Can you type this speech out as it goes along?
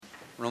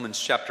Romans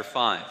chapter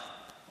 5.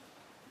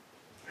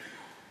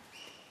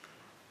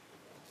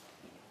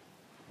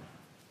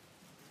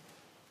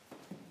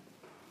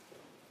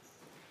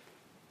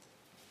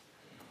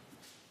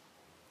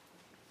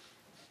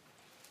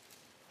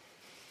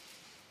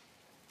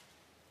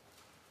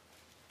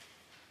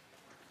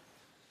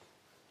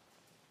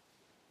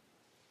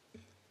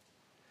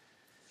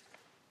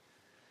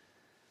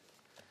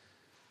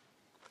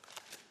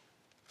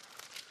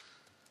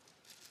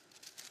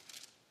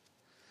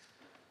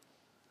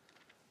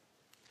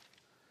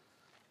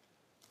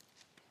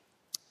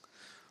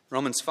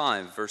 Romans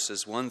 5,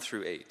 verses 1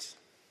 through 8.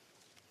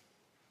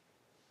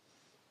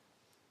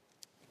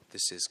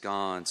 This is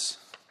God's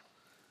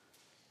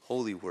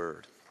holy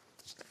word.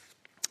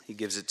 He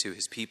gives it to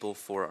his people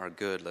for our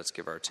good. Let's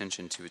give our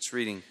attention to its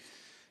reading.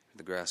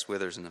 The grass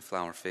withers and the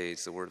flower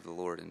fades. The word of the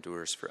Lord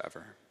endures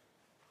forever.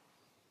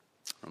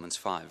 Romans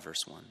 5,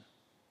 verse 1.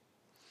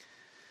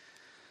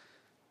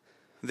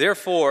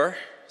 Therefore,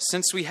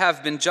 since we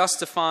have been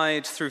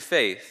justified through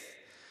faith,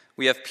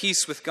 we have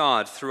peace with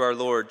God through our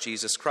Lord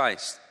Jesus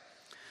Christ,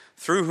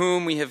 through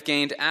whom we have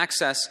gained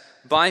access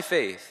by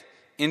faith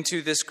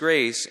into this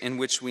grace in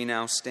which we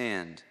now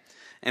stand.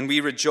 And we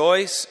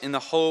rejoice in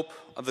the hope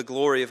of the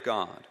glory of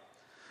God.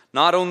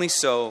 Not only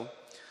so,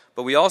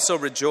 but we also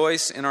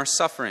rejoice in our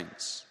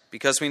sufferings,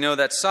 because we know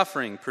that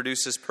suffering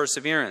produces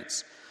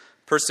perseverance,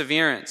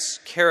 perseverance,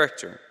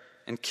 character,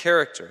 and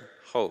character,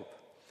 hope.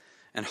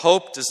 And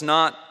hope does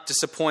not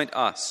disappoint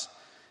us,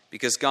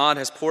 because God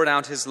has poured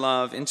out his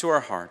love into our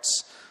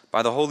hearts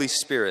by the Holy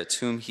Spirit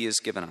whom he has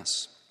given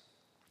us.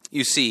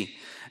 You see,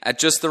 at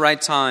just the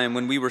right time,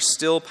 when we were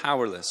still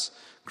powerless,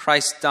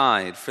 Christ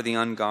died for the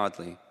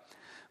ungodly.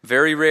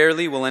 Very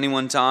rarely will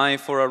anyone die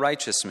for a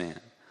righteous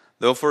man,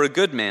 though for a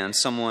good man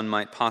someone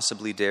might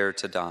possibly dare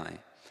to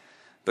die.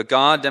 But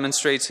God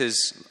demonstrates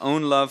his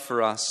own love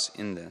for us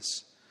in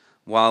this: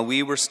 while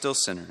we were still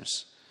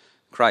sinners,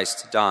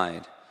 Christ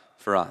died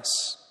for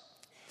us.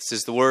 This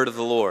is the word of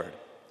the Lord.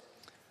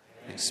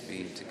 Thanks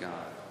be to God.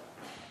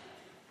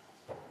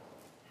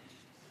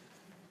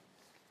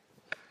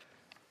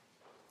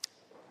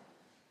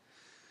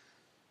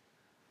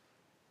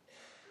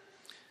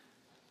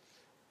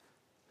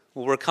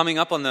 Well, we're coming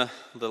up on the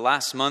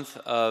last month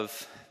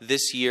of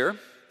this year,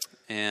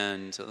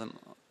 and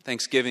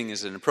Thanksgiving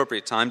is an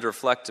appropriate time to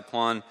reflect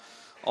upon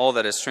all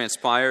that has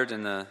transpired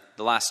in the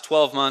last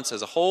 12 months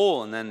as a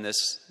whole, and then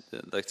this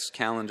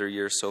calendar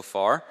year so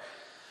far,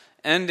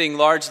 ending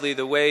largely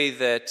the way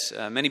that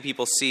many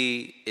people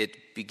see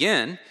it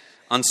begin: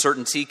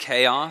 uncertainty,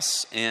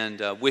 chaos,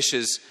 and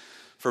wishes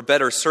for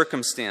better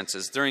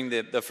circumstances. During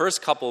the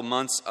first couple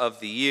months of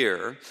the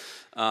year,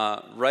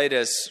 right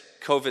as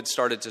COVID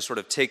started to sort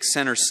of take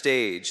center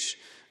stage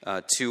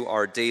to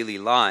our daily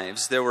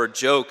lives, there were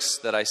jokes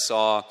that I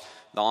saw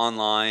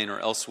online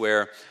or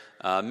elsewhere.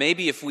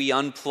 Maybe if we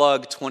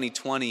unplug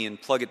 2020 and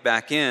plug it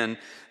back in,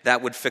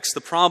 that would fix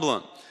the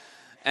problem.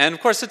 And of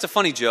course, it's a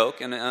funny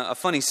joke and a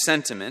funny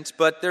sentiment,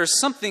 but there's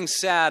something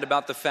sad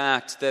about the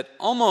fact that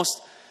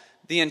almost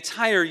the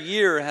entire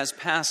year has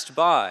passed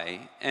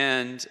by,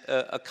 and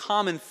a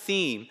common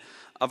theme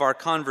of our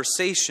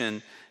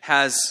conversation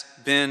has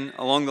been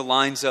along the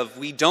lines of: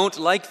 we don't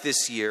like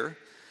this year,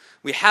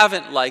 we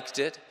haven't liked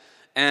it,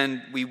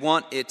 and we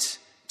want it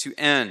to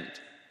end.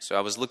 So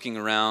I was looking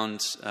around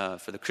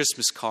for the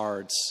Christmas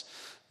cards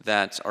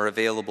that are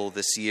available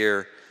this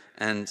year,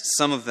 and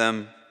some of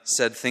them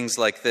said things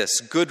like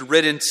this: "Good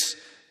riddance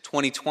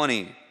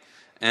 2020,"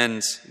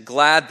 and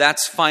 "Glad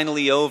that's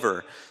finally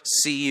over.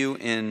 See you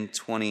in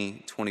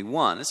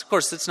 2021." Of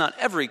course, that's not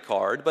every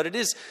card, but it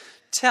is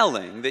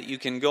telling that you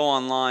can go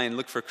online,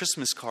 look for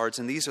Christmas cards,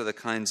 and these are the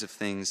kinds of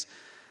things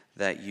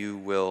that you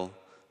will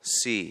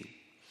see.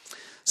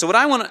 So what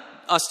I want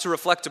us to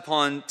reflect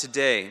upon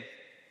today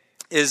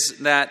is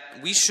that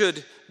we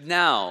should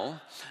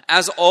now,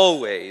 as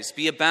always,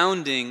 be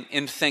abounding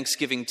in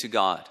thanksgiving to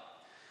God.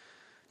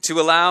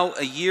 To allow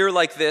a year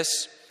like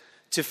this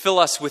to fill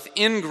us with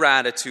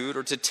ingratitude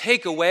or to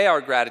take away our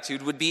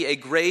gratitude would be a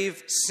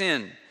grave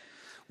sin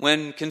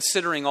when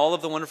considering all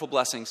of the wonderful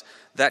blessings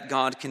that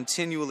God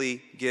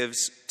continually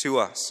gives to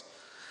us.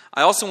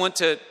 I also want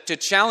to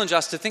challenge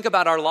us to think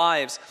about our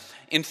lives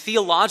in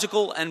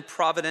theological and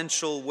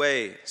providential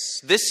ways.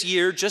 This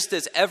year, just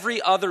as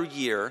every other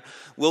year,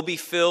 will be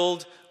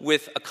filled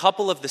with a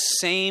couple of the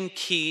same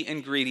key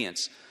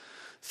ingredients: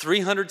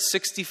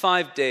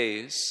 365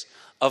 days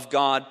of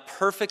God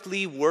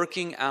perfectly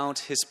working out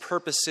his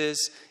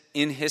purposes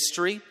in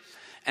history,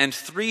 and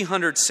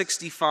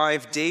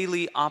 365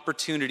 daily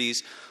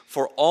opportunities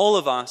for all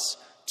of us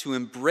to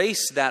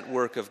embrace that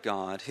work of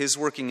God, his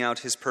working out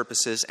his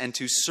purposes, and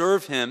to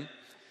serve him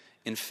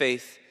in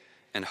faith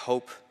and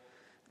hope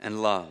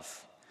and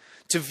love.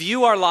 To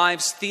view our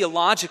lives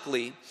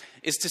theologically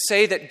is to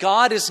say that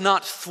God is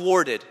not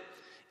thwarted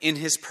in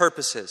his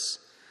purposes,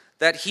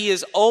 that he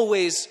is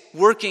always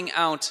working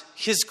out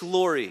his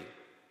glory,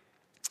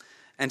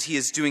 and he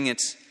is doing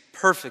it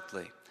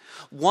perfectly.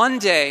 One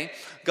day,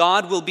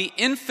 God will be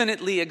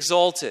infinitely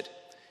exalted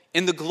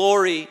in the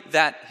glory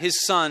that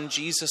his Son,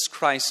 Jesus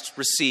Christ,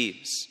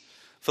 receives.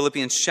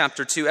 Philippians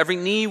chapter 2, every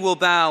knee will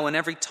bow and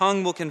every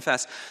tongue will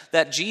confess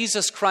that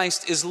Jesus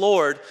Christ is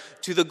Lord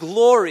to the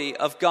glory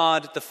of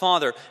God the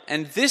Father.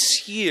 And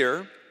this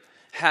year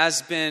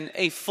has been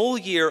a full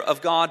year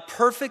of God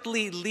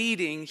perfectly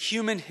leading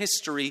human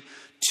history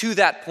to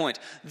that point.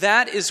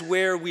 That is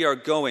where we are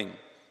going.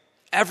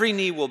 Every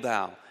knee will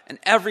bow and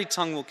every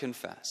tongue will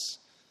confess.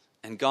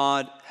 And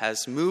God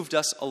has moved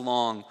us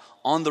along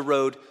on the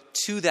road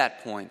to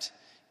that point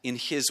in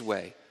his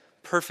way,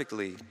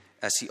 perfectly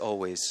as he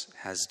always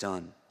has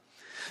done.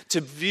 To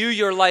view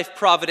your life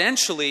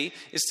providentially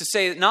is to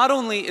say that not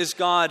only is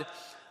God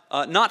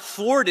not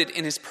thwarted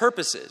in his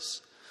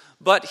purposes,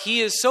 but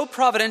he is so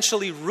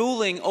providentially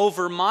ruling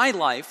over my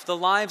life, the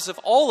lives of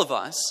all of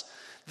us,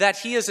 that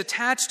he has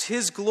attached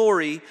his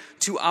glory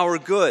to our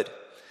good.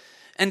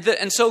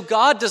 And so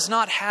God does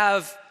not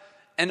have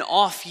an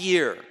off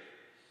year.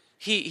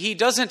 He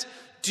doesn't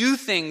do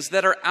things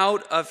that are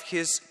out of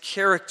his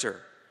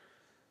character.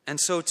 And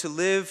so to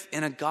live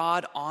in a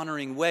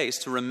God-honoring way is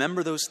to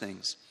remember those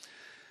things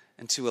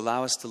and to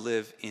allow us to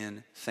live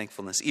in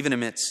thankfulness, even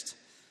amidst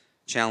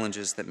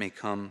challenges that may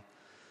come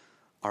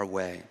our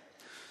way.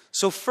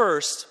 So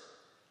first,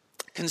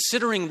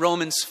 considering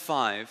Romans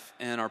 5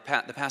 and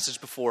the passage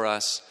before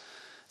us,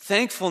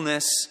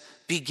 thankfulness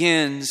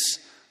begins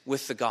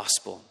with the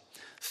gospel.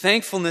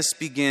 Thankfulness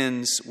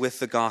begins with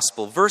the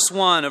gospel. Verse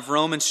 1 of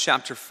Romans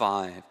chapter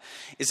 5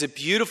 is a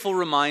beautiful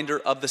reminder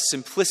of the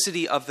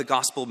simplicity of the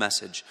gospel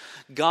message.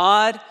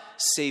 God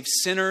saves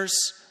sinners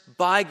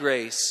by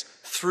grace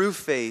through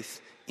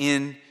faith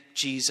in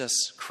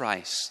Jesus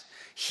Christ.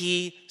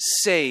 He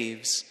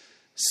saves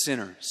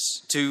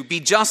sinners. To be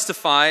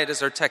justified,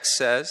 as our text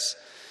says,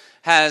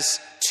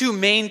 has two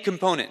main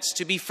components.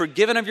 To be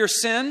forgiven of your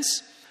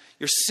sins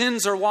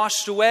are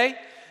washed away,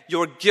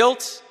 your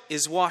guilt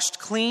is washed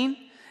clean,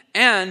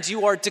 and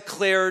you are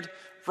declared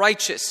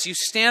righteous. You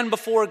stand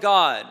before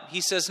God. He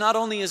says, not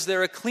only is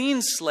there a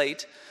clean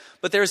slate,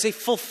 but there is a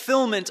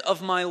fulfillment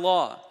of my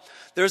law.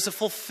 There is a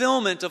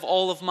fulfillment of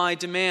all of my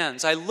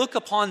demands. I look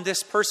upon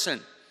this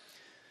person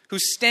who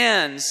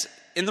stands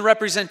in the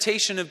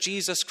representation of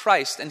Jesus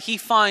Christ, and he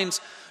finds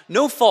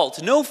no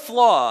fault, no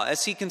flaw,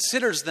 as he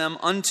considers them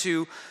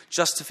unto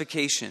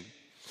justification.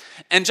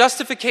 And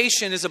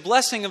justification is a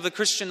blessing of the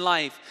Christian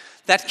life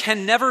that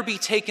can never be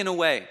taken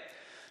away.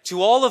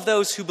 To all of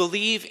those who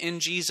believe in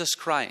Jesus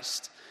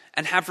Christ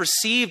and have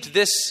received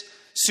this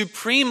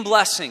supreme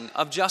blessing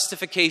of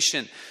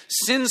justification,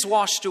 sins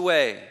washed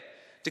away,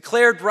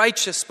 declared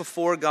righteous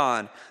before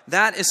God,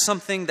 that is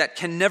something that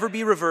can never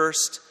be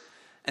reversed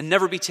and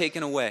never be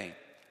taken away.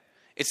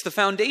 It's the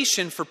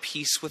foundation for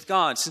peace with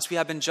God. Since we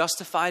have been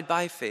justified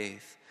by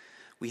faith,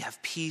 we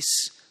have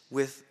peace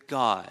with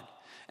God.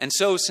 And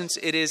so, since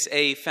it is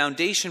a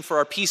foundation for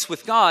our peace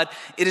with God,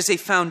 it is a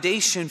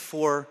foundation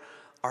for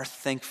our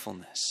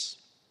thankfulness.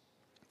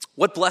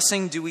 What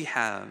blessing do we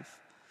have,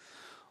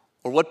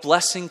 or what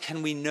blessing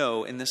can we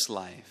know in this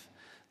life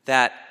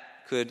that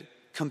could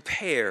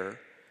compare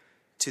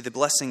to the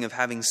blessing of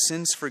having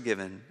sins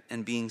forgiven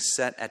and being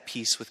set at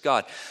peace with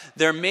God?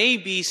 There may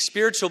be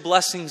spiritual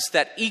blessings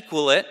that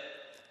equal it,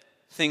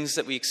 things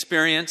that we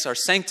experience, our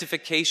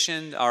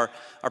sanctification, our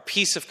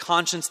peace of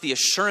conscience, the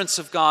assurance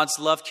of God's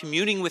love,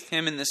 communing with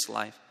him in this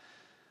life.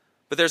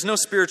 But there's no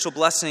spiritual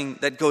blessing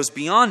that goes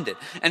beyond it.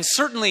 And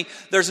certainly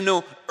there's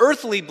no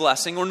earthly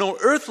blessing or no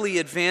earthly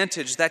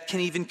advantage that can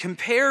even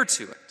compare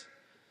to it.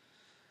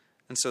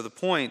 And so the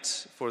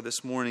point for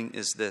this morning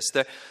is this.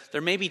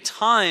 There may be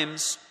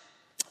times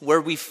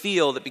where we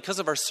feel that because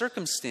of our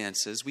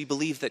circumstances, we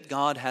believe that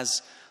God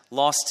has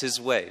lost his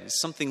way.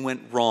 Something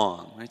went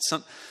wrong, right?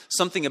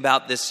 Something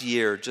about this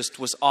year just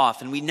was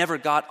off, and we never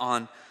got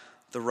on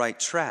the right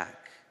track.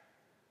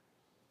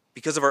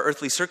 Because of our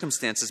earthly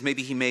circumstances,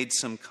 maybe he made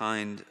some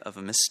kind of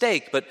a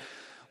mistake. But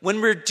when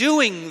we're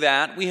doing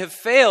that, we have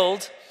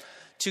failed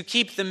to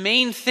keep the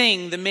main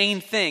thing the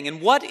main thing.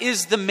 And what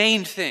is the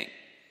main thing?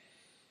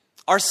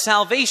 Our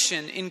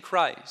salvation in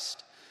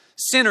Christ.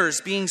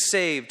 Sinners being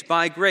saved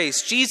by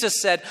grace.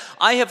 Jesus said,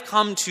 I have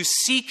come to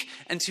seek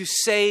and to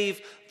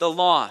save the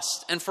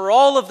lost. And for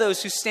all of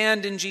those who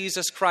stand in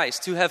Jesus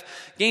Christ, who have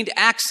gained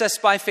access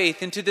by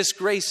faith into this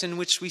grace in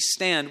which we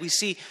stand, we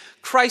see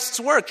Christ's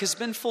work has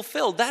been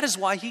fulfilled. That is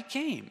why he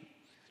came,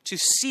 to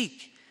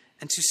seek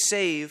and to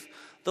save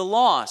the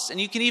lost. And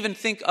you can even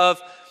think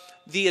of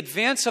the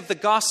advance of the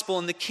gospel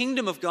and the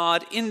kingdom of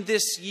God in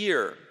this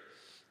year,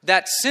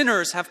 that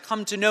sinners have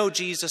come to know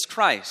Jesus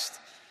Christ,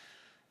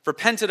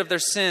 repented of their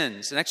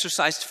sins, and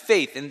exercised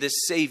faith in this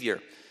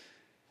Savior,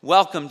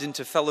 welcomed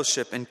into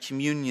fellowship and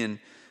communion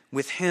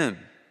with him.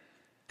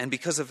 And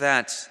because of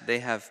that, they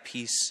have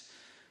peace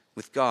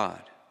with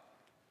God.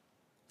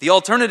 The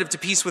alternative to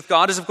peace with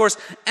God is, of course,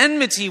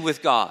 enmity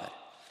with God.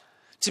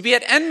 To be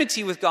at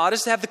enmity with God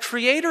is to have the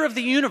creator of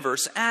the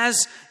universe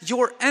as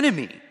your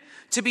enemy,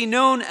 to be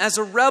known as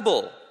a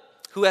rebel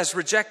who has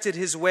rejected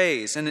his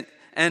ways,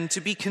 and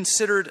to be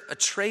considered a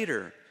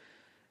traitor,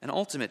 an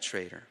ultimate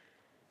traitor.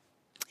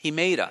 He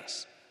made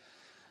us.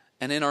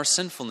 And in our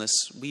sinfulness,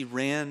 we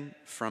ran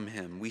from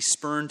him. We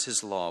spurned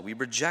his law. We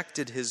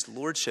rejected his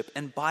lordship.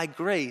 And by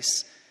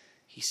grace,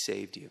 he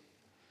saved you.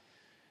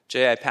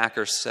 J.I.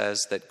 Packer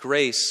says that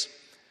grace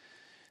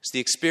is the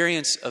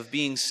experience of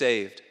being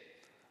saved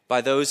by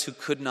those who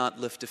could not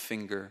lift a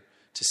finger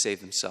to save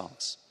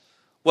themselves.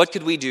 What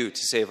could we do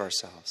to save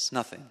ourselves?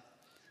 Nothing.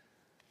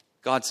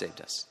 God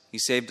saved us. He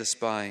saved us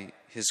by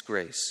his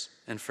grace.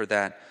 And for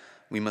that,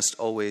 we must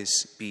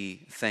always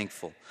be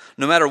thankful.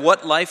 No matter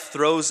what life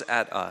throws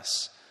at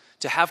us,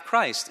 to have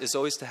Christ is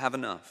always to have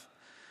enough.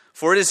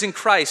 For it is in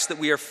Christ that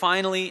we are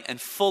finally and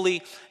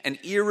fully and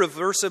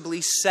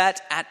irreversibly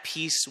set at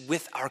peace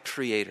with our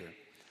Creator.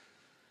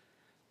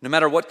 No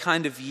matter what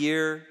kind of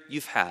year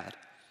you've had,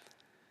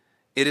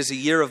 it is a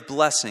year of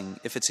blessing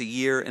if it's a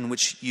year in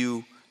which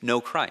you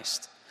know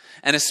Christ.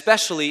 And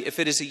especially if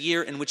it is a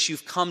year in which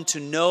you've come to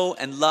know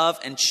and love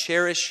and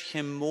cherish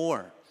him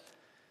more,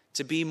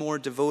 to be more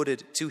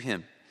devoted to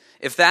him.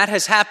 If that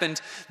has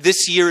happened,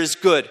 this year is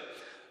good,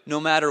 no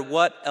matter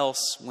what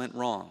else went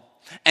wrong.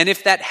 And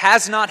if that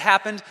has not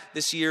happened,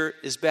 this year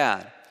is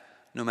bad,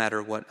 no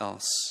matter what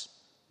else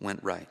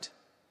went right.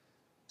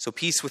 So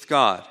peace with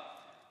God,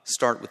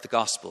 start with the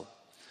gospel.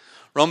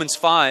 Romans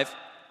 5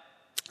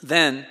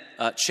 then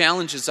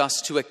challenges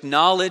us to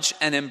acknowledge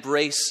and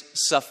embrace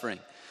suffering.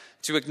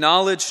 To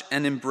acknowledge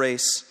and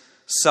embrace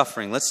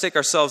suffering. Let's take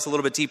ourselves a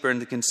little bit deeper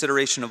into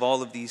consideration of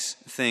all of these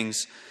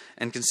things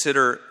and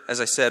consider, as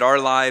I said, our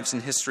lives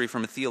and history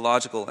from a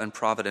theological and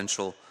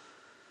providential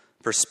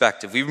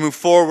perspective. We move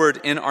forward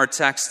in our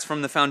text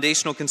from the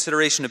foundational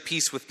consideration of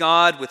peace with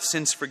God, with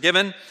sins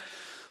forgiven.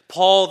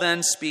 Paul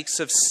then speaks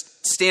of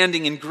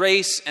standing in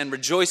grace and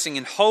rejoicing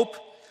in hope.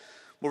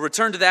 We'll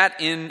return to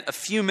that in a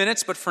few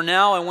minutes, but for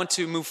now I want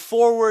to move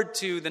forward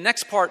to the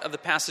next part of the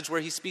passage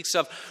where he speaks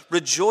of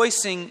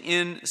rejoicing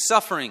in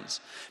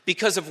sufferings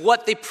because of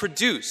what they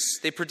produce.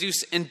 They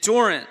produce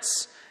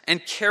endurance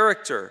and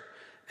character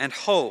and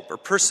hope, or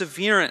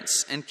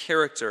perseverance and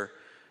character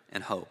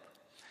and hope.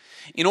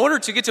 In order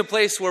to get to a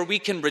place where we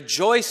can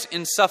rejoice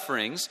in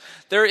sufferings,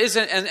 there is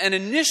an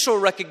initial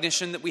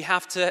recognition that we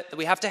have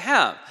to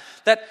have.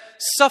 That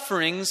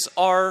sufferings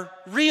are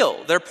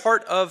real. They're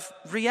part of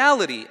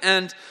reality.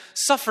 And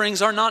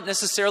sufferings are not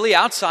necessarily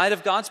outside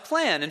of God's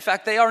plan. In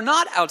fact, they are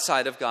not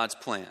outside of God's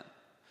plan.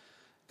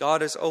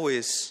 God is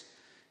always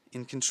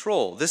in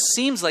control. This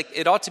seems like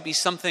it ought to be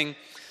something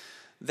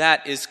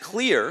that is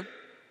clear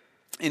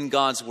in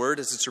God's word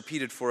as it's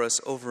repeated for us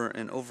over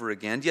and over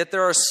again. Yet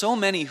there are so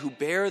many who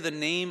bear the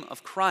name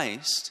of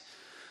Christ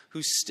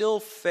who still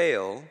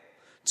fail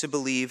to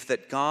believe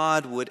that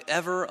God would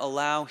ever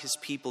allow his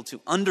people to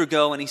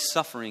undergo any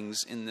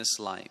sufferings in this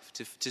life,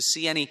 to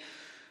see any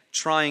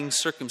trying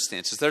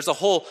circumstances. There's a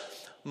whole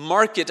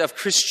market of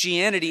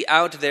Christianity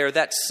out there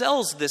that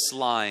sells this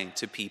lie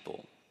to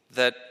people,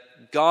 that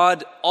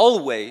God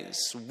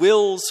always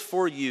wills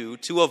for you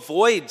to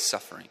avoid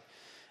suffering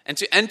and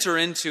to enter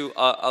into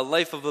a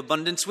life of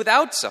abundance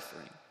without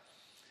suffering.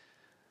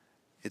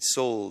 It's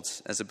sold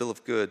as a bill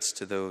of goods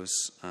to those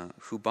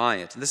who buy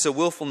it. This is a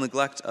willful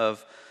neglect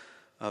of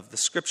the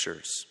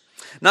Scriptures.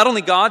 Not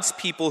only God's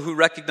people who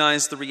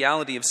recognize the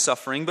reality of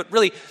suffering, but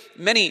really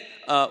many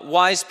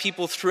wise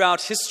people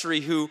throughout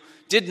history who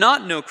did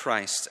not know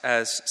Christ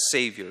as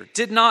Savior,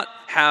 did not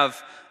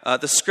have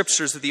the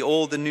Scriptures of the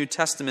Old and New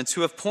Testaments,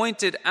 who have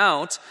pointed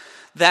out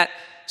that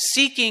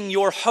seeking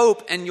your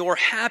hope and your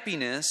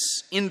happiness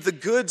in the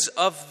goods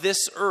of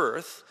this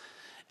earth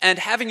and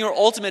having your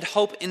ultimate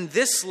hope in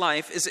this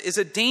life is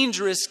a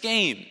dangerous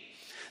game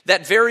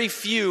that very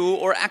few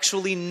or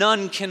actually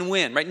none can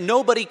win, right?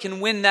 Nobody can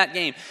win that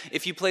game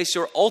if you place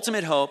your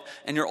ultimate hope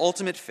and your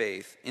ultimate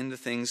faith in the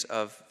things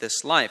of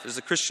this life. As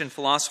the Christian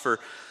philosopher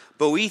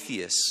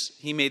Boethius,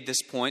 he made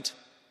this point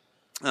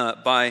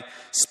by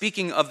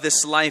speaking of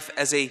this life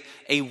as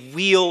a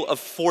wheel of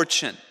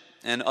fortune.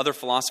 And other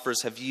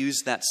philosophers have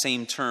used that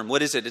same term.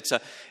 What is it? It's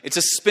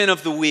a spin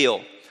of the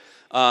wheel.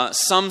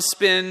 Some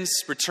spins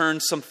return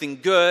something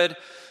good.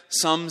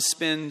 Some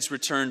spins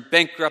return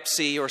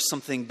bankruptcy or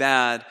something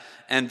bad.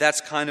 And that's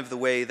kind of the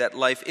way that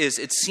life is.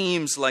 It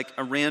seems like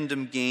a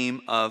random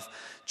game of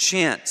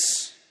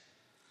chance.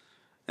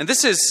 And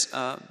this is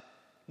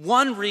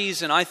one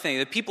reason, I think,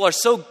 that people are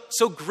so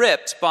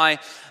gripped by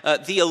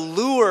the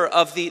allure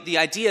of the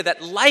idea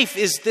that life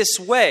is this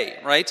way,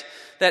 right?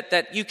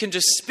 That you can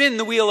just spin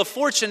the wheel of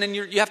fortune and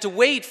you have to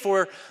wait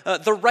for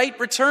the right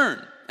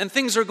return. And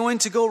things are going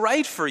to go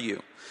right for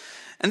you.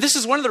 And this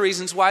is one of the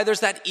reasons why there's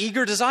that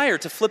eager desire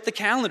to flip the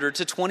calendar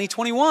to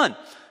 2021.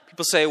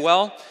 People say,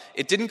 well,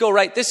 it didn't go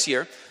right this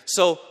year,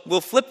 so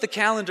we'll flip the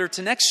calendar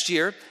to next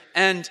year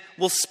and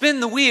we'll spin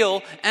the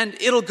wheel and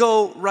it'll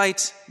go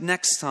right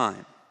next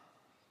time.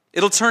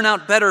 It'll turn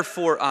out better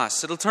for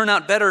us. It'll turn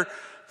out better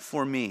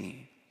for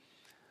me.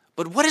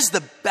 But what is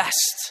the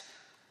best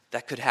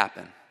that could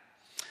happen?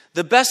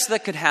 The best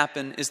that could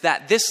happen is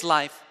that this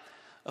life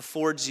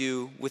affords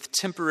you with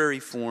temporary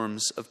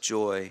forms of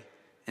joy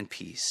and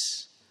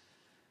peace.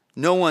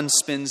 No one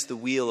spins the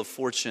wheel of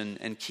fortune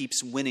and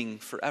keeps winning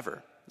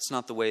forever. It's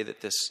not the way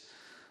that this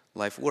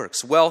life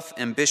works. Wealth,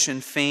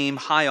 ambition, fame,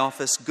 high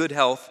office, good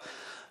health,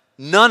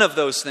 none of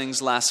those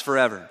things last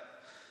forever.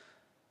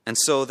 And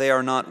so they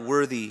are not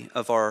worthy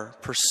of our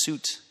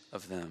pursuit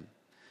of them.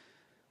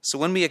 So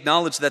when we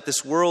acknowledge that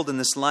this world and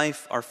this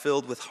life are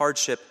filled with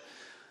hardship,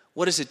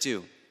 what does it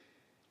do?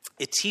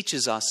 It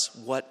teaches us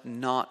what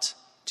not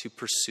to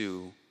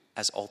pursue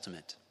as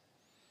ultimate.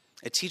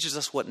 It teaches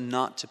us what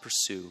not to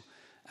pursue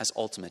as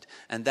ultimate.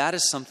 And that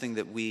is something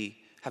that we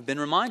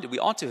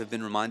ought to have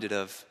been reminded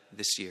of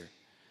this year.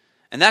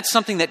 And that's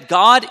something that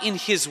God in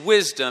his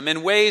wisdom,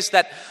 in ways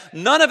that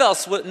none of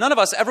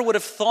us ever would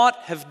have thought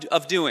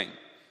of doing,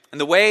 and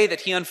the way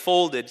that he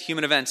unfolded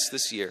human events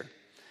this year,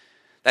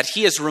 that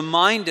he has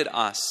reminded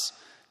us,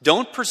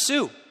 don't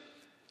pursue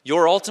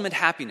your ultimate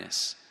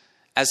happiness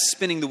as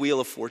spinning the wheel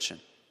of fortune.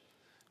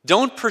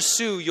 Don't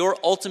pursue your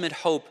ultimate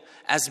hope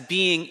as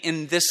being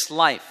in this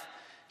life.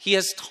 He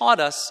has taught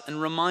us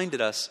and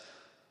reminded us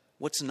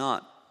what's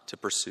not to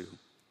pursue.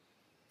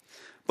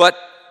 But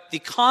the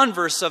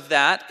converse of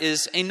that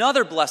is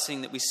another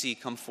blessing that we see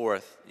come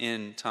forth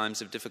in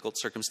times of difficult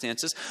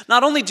circumstances.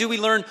 Not only do we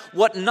learn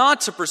what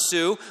not to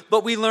pursue,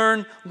 but we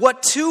learn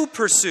what to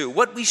pursue,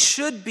 what we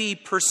should be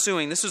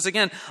pursuing. This was,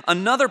 again,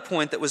 another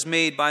point that was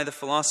made by the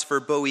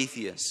philosopher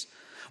Boethius.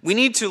 We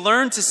need to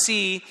learn to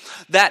see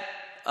that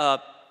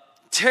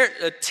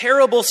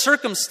terrible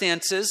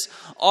circumstances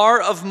are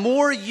of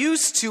more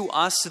use to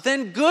us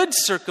than good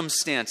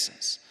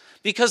circumstances,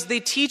 because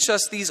they teach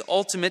us these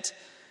ultimate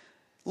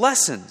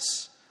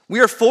lessons. We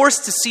are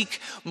forced to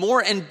seek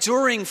more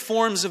enduring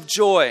forms of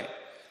joy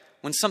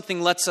when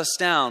something lets us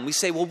down. We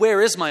say, well,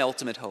 where is my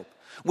ultimate hope?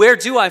 Where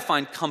do I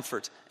find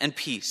comfort and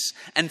peace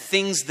and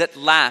things that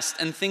last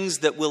and things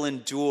that will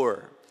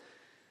endure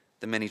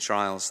the many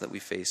trials that we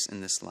face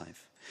in this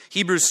life?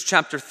 Hebrews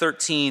chapter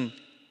 13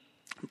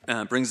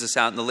 brings this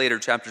out, and the later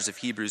chapters of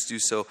Hebrews do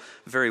so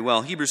very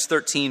well. Hebrews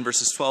 13,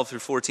 verses 12 through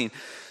 14.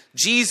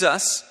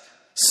 Jesus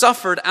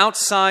suffered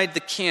outside the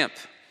camp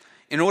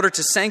in order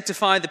to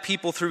sanctify the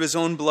people through his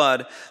own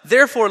blood.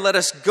 Therefore, let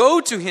us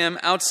go to him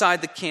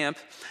outside the camp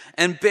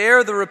and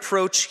bear the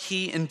reproach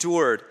he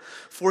endured.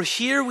 For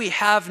here we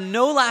have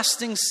no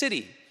lasting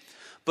city,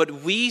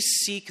 but we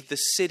seek the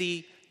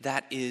city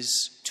that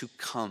is to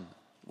come.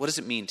 What does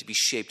it mean to be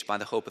shaped by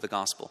the hope of the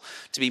gospel?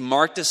 To be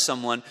marked as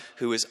someone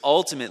who is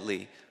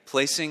ultimately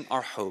placing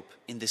our hope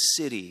in the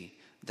city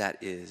that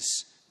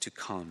is to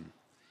come.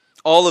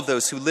 All of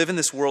those who live in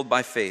this world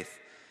by faith,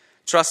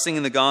 trusting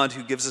in the God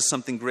who gives us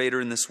something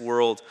greater in this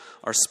world,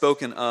 are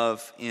spoken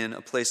of in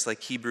a place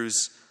like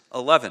Hebrews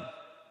 11.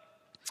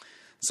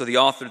 So the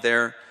author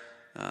there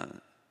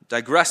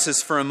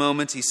digresses for a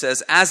moment. He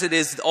says, as it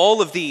is,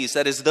 all of these,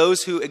 that is,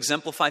 those who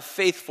exemplify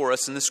faith for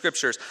us in the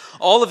scriptures,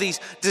 all of these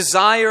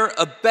desire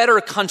a better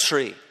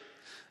country.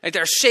 Right?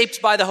 They're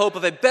shaped by the hope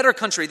of a better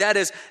country, that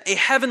is, a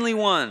heavenly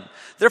one.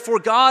 Therefore,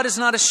 God is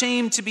not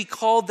ashamed to be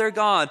called their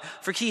God,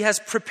 for he has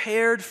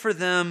prepared for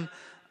them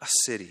a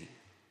city.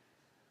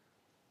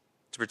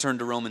 To return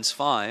to Romans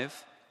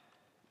 5,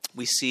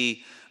 we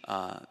see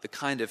the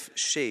kind of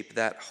shape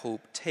that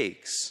hope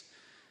takes.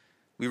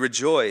 We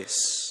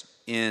rejoice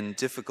in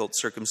difficult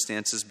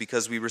circumstances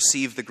because we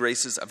receive the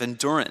graces of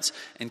endurance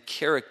and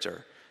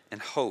character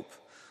and hope,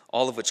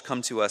 all of which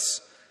come to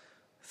us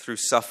through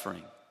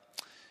suffering.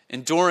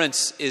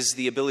 Endurance is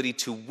the ability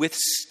to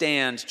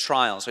withstand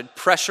trials. Right?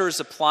 Pressure is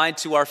applied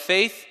to our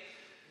faith,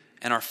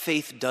 and our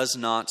faith does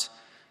not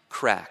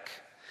crack.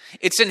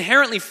 It's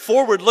inherently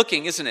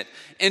forward-looking, isn't it?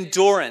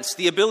 Endurance,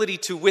 the ability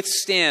to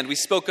withstand. We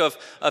spoke of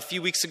a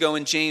few weeks ago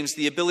in James,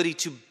 the ability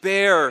to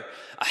bear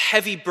a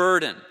heavy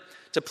burden,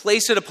 to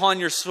place it upon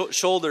your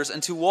shoulders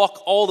and to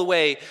walk all the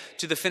way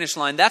to the finish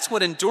line. That's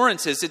what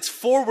endurance is. It's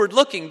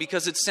forward-looking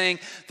because it's saying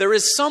there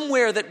is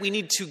somewhere that we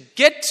need to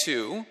get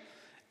to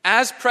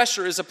as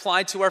pressure is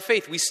applied to our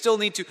faith. We still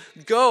need to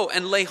go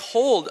and lay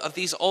hold of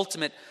these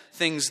ultimate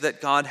things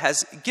that God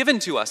has given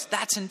to us.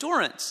 That's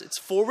endurance. It's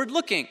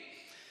forward-looking.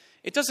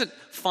 It doesn't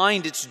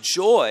find its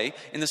joy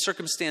in the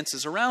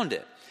circumstances around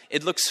it.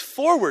 It looks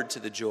forward to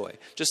the joy,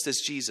 just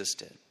as Jesus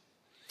did.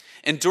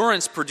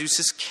 Endurance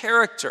produces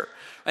character.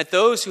 Right?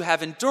 Those who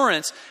have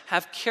endurance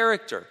have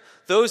character.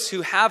 Those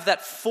who have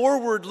that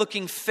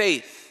forward-looking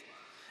faith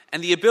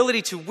and the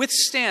ability to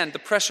withstand the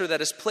pressure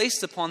that is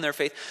placed upon their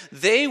faith,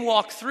 they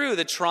walk through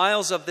the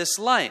trials of this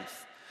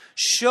life,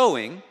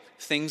 showing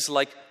things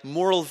like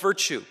moral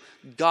virtue,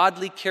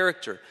 godly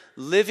character,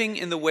 living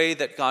in the way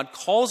that God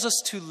calls us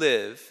to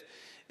live,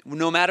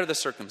 no matter the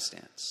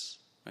circumstance.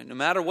 Right? No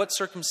matter what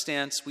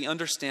circumstance, we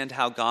understand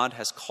how God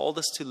has called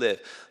us to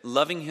live,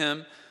 loving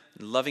him,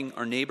 loving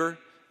our neighbor,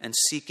 and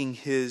seeking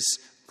his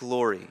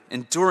glory.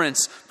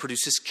 Endurance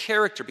produces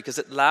character because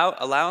it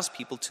allows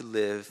people to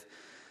live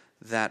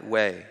that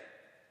way.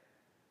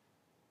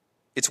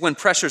 It's when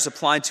pressure is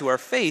applied to our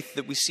faith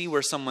that we see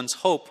where someone's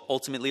hope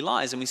ultimately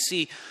lies, and we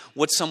see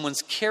what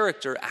someone's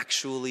character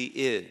actually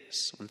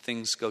is. When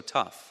things go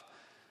tough,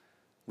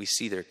 we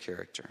see their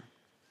character.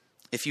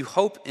 If you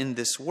hope in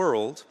this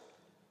world,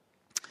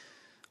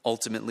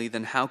 ultimately,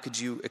 then how could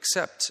you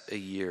accept a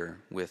year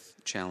with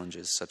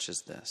challenges such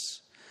as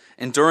this?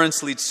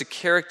 Endurance leads to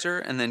character,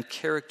 and then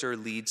character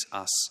leads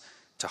us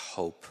to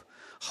hope.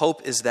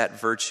 Hope is that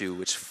virtue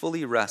which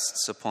fully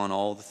rests upon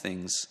all the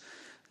things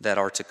that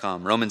are to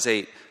come. Romans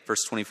 8,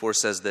 verse 24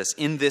 says this,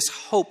 "In this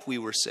hope we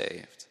were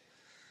saved.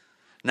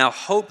 Now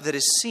hope that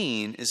is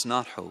seen is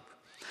not hope.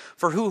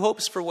 For who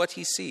hopes for what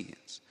he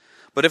sees?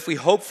 But if we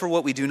hope for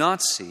what we do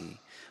not see,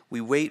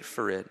 we wait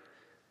for it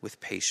with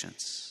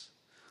patience."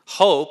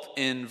 Hope,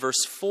 in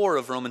verse 4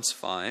 of Romans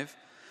 5,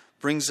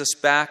 brings us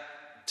back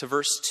to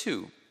verse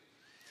 2.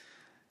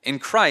 In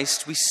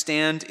Christ, we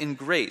stand in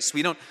grace.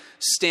 We don't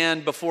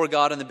stand before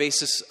God on the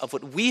basis of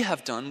what we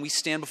have done. We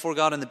stand before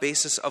God on the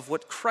basis of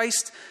what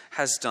Christ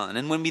has done.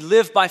 And when we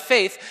live by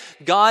faith,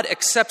 God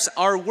accepts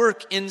our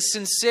work in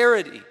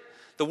sincerity.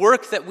 The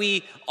work that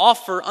we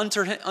offer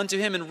unto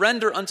Him and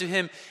render unto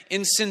Him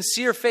in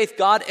sincere faith,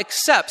 God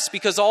accepts,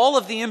 because all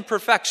of the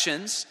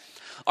imperfections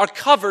are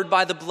covered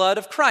by the blood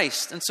of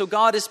Christ. And so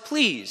God is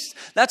pleased.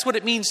 That's what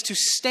it means to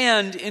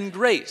stand in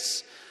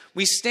grace.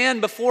 We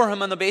stand before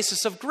Him on the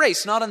basis of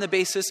grace, not on the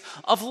basis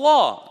of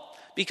law.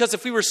 Because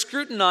if we were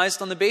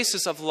scrutinized on the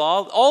basis of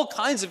law, all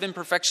kinds of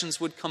imperfections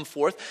would come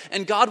forth,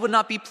 and God would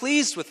not be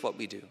pleased with what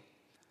we do.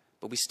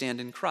 But we stand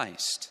in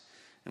Christ,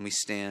 and we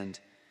stand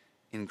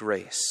in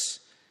grace.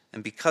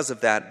 And because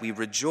of that, we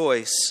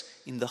rejoice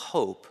in the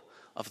hope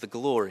of the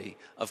glory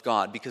of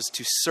God. Because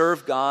to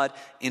serve God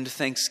in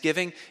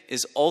thanksgiving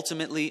is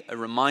ultimately a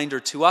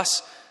reminder to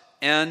us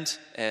and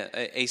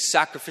a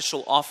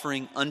sacrificial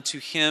offering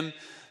unto Him,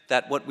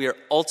 that what we are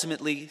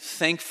ultimately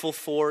thankful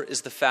for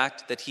is the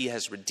fact that He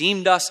has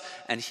redeemed us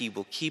and He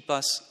will keep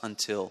us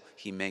until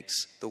He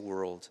makes the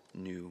world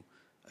new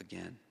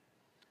again.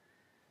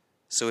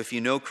 So if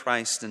you know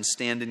Christ and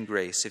stand in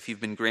grace, if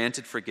you've been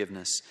granted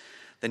forgiveness,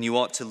 then you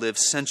ought to live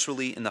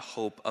centrally in the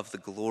hope of the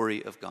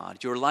glory of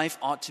God. Your life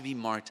ought to be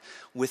marked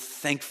with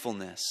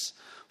thankfulness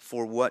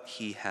for what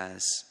He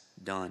has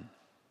done.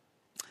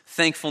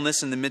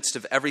 Thankfulness in the midst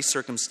of every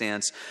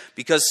circumstance,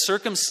 because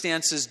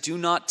circumstances do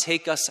not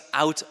take us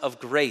out of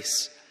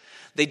grace.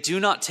 They do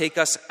not take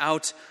us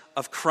out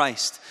of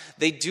Christ.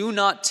 They do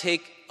not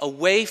take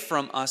away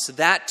from us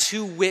that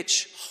to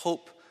which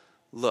hope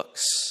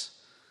looks.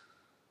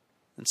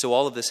 And so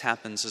all of this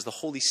happens as the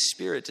Holy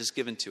Spirit is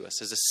given to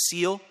us as a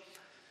seal,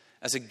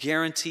 as a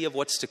guarantee of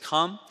what's to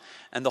come.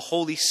 And the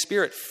Holy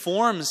Spirit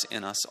forms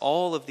in us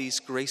all of these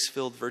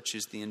grace-filled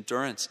virtues, the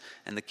endurance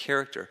and the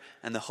character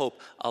and the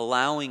hope,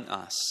 allowing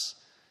us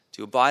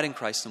to abide in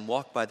Christ and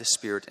walk by the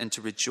Spirit and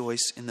to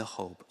rejoice in the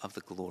hope of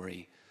the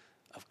glory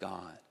of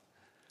God.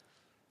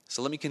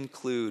 So let me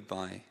conclude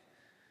by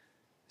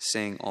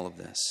saying all of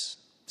this,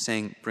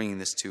 bringing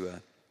this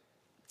to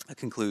a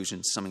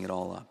conclusion, summing it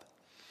all up.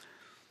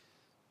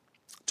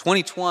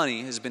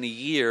 2020 has been a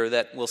year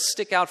that will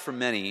stick out for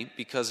many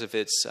because of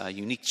its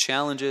unique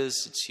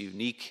challenges, its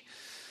unique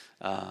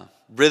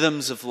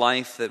rhythms of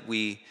life that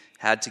we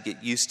had to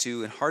get used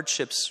to, and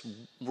hardships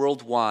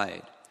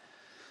worldwide.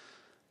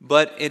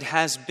 But it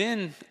has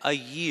been a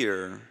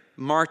year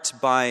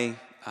marked by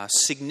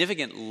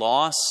significant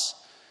loss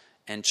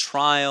and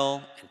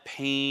trial and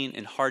pain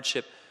and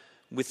hardship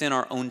within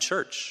our own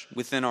church,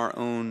 within our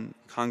own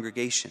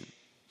congregation.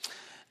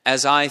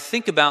 As I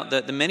think about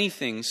the many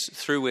things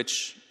through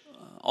which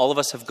all of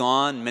us have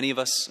gone, many of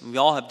us, we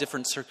all have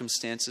different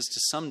circumstances to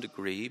some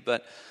degree,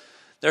 but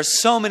there's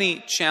so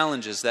many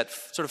challenges that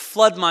sort of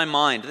flood my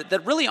mind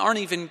that really aren't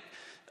even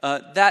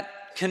that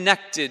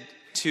connected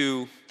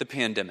to the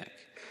pandemic.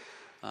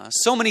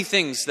 So many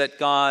things that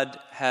God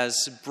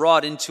has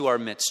brought into our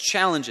midst,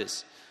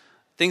 challenges,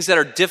 things that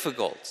are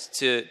difficult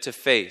to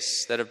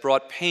face, that have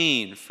brought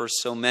pain for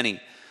so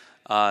many,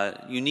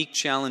 unique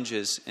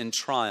challenges and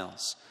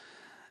trials.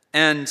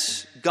 And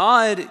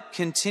God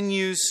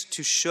continues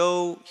to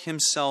show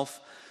Himself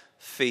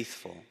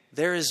faithful.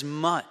 There is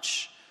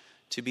much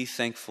to be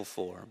thankful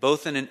for,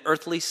 both in an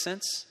earthly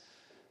sense,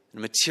 in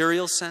a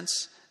material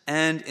sense,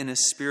 and in a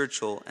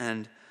spiritual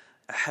and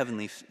a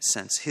heavenly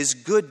sense. His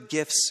good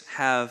gifts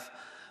have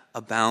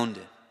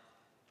abounded.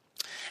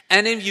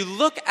 And if you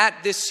look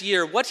at this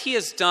year, what He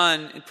has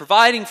done in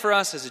providing for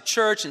us as a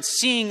church and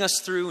seeing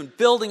us through and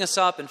building us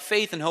up in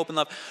faith and hope and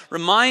love,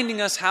 reminding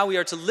us how we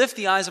are to lift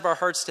the eyes of our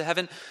hearts to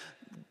heaven,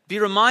 be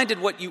reminded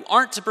what you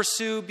aren't to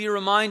pursue, be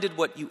reminded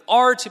what you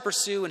are to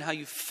pursue, and how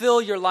you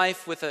fill your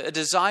life with a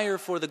desire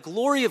for the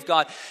glory of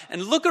God.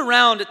 And look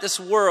around at this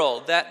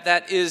world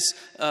that is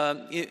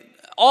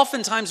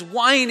oftentimes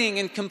whining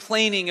and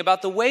complaining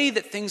about the way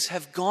that things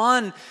have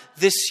gone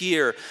this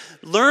year.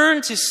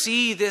 Learn to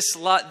see this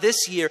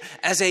year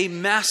as a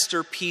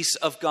masterpiece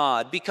of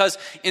God, because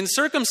in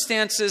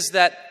circumstances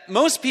that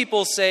most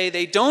people say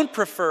they don't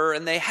prefer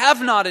and they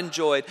have not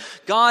enjoyed,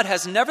 God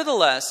has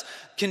nevertheless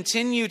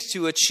continued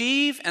to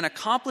achieve and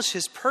accomplish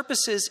His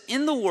purposes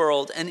in the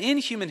world and in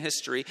human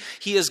history.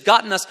 He has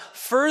gotten us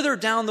further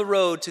down the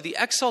road to the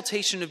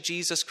exaltation of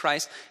Jesus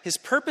Christ. His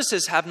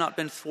purposes have not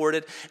been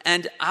thwarted,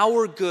 and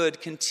our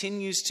good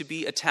continues to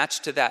be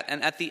attached to that.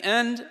 And at the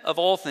end of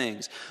all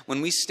things,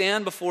 when we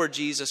stand before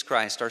Jesus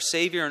Christ, our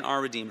Savior and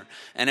our Redeemer,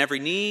 and every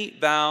knee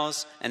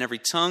bows and every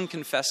tongue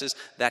confesses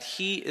that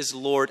he is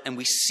Lord, and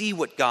we see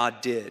what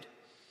God did,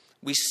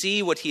 we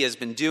see what he has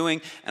been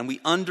doing, and we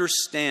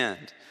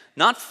understand,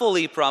 not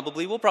fully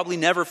probably, we'll probably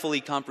never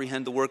fully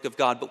comprehend the work of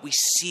God, but we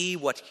see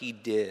what he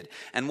did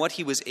and what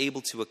he was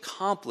able to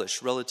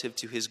accomplish relative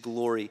to his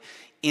glory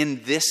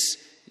in this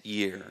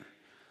year.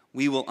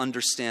 We will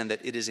understand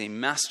that it is a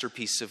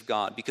masterpiece of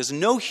God, because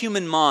no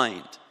human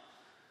mind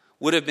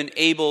would have been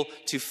able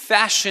to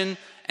fashion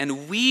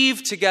and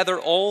weave together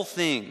all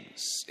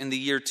things in the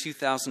year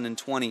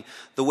 2020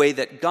 the way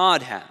that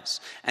God has.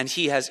 And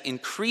he has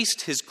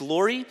increased his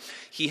glory.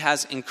 He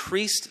has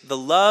increased the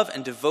love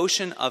and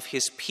devotion of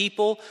his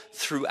people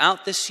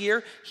throughout this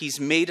year. He's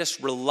made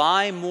us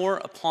rely more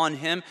upon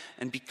him.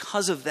 And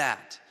because of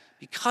that,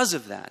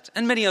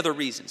 and many other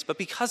reasons, but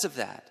because of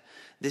that,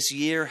 this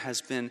year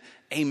has been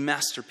a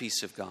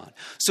masterpiece of God.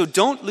 So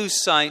don't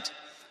lose sight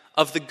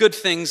of the good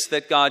things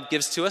that God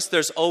gives to us.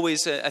 There's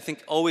always, I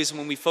think always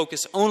when we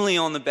focus only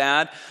on the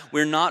bad,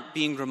 we're not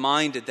being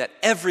reminded that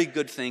every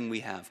good thing we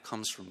have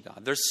comes from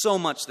God. There's so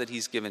much that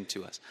he's given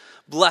to us.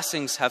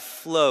 Blessings have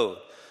flowed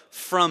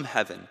from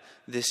heaven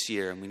this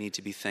year, and we need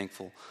to be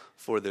thankful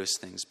for those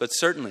things. But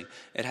certainly,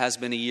 it has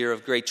been a year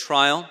of great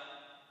trial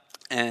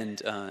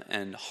and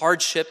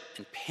hardship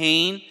and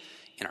pain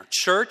in our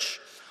church.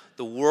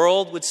 The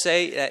world would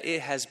say that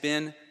it has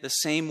been the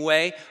same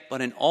way,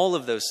 but in all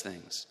of those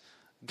things,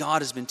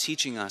 God has been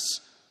teaching us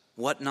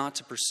what not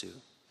to pursue.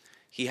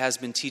 He has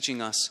been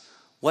teaching us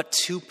what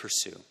to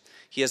pursue.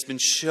 He has been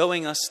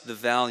showing us the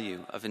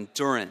value of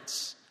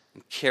endurance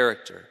and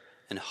character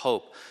and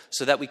hope,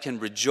 so that we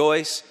can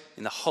rejoice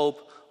in the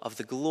hope of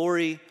the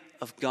glory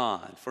of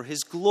God. For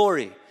his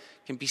glory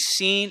can be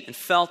seen and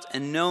felt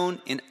and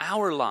known in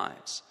our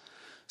lives,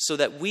 so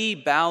that we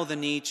bow the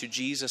knee to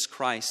Jesus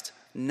Christ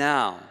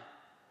now,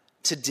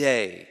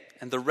 today,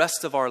 and the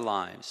rest of our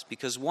lives,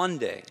 because one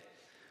day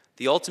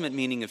the ultimate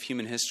meaning of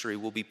human history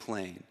will be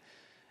plain,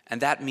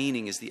 and that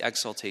meaning is the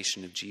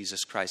exaltation of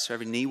Jesus Christ. So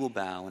every knee will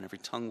bow and every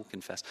tongue will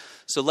confess.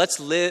 So let's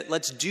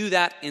do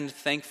that in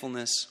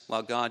thankfulness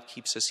while God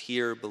keeps us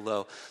here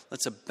below.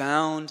 Let's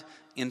abound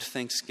in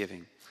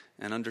thanksgiving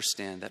and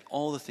understand that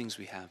all the things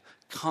we have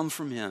come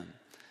from him,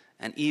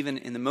 and even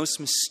in the most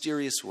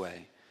mysterious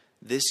way,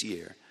 this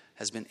year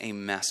has been a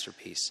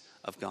masterpiece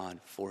of God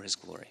for his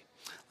glory.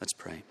 Let's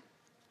pray.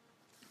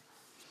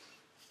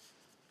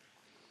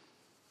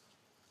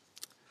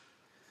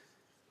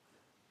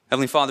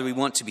 Heavenly Father, we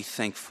want to be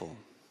thankful,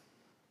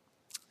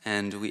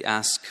 and we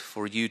ask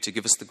for you to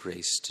give us the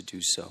grace to do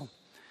so.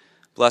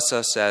 Bless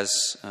us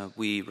as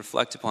we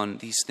reflect upon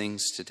these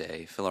things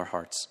today. Fill our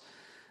hearts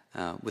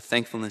with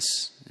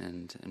thankfulness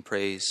and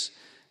praise,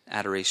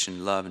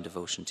 adoration, love, and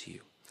devotion to you.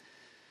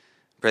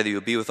 Pray that you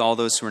will be with all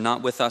those who are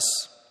not with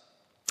us,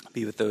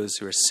 be with those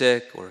who are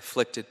sick or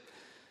afflicted,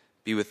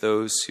 be with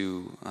those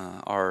who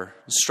are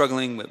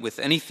struggling with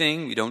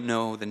anything. We don't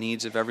know the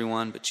needs of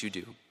everyone, but you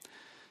do.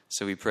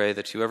 So we pray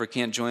that whoever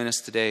can't join us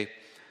today,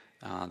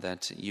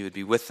 that you would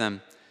be with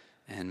them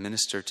and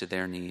minister to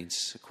their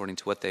needs according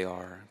to what they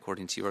are,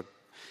 according to your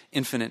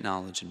infinite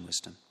knowledge and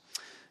wisdom.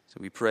 So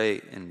we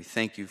pray and we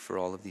thank you for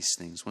all of these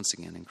things once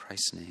again in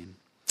Christ's name.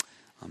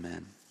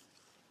 Amen.